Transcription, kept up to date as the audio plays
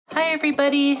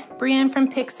everybody, Brienne from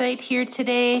Pixite here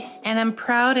today, and I'm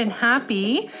proud and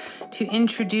happy to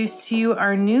introduce to you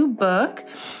our new book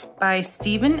by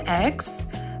Stephen Egts,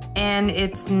 and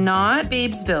it's not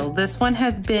Babesville. This one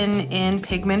has been in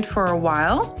Pigment for a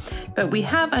while, but we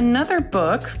have another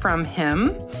book from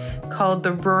him called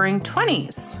The Roaring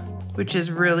Twenties, which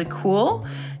is really cool.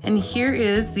 And here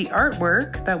is the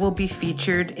artwork that will be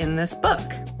featured in this book.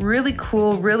 Really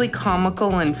cool, really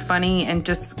comical and funny and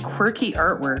just quirky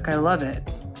artwork. I love it.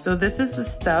 So this is the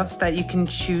stuff that you can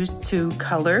choose to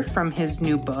color from his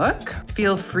new book.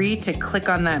 Feel free to click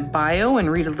on that bio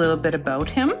and read a little bit about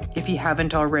him if you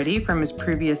haven't already from his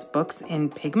previous books in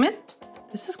Pigment.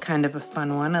 This is kind of a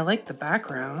fun one. I like the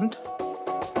background.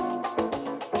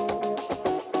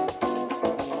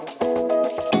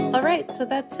 Alright, so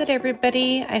that's it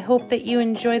everybody. I hope that you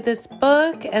enjoyed this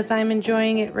book as I'm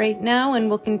enjoying it right now, and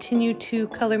will continue to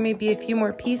color maybe a few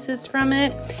more pieces from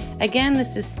it. Again,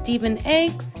 this is Stephen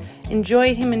Egts.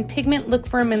 Enjoy him in Pigment. Look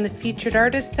for him in the featured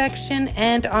artist section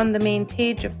and on the main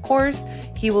page, of course.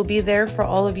 He will be there for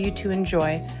all of you to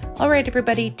enjoy. Alright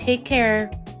everybody, take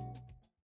care.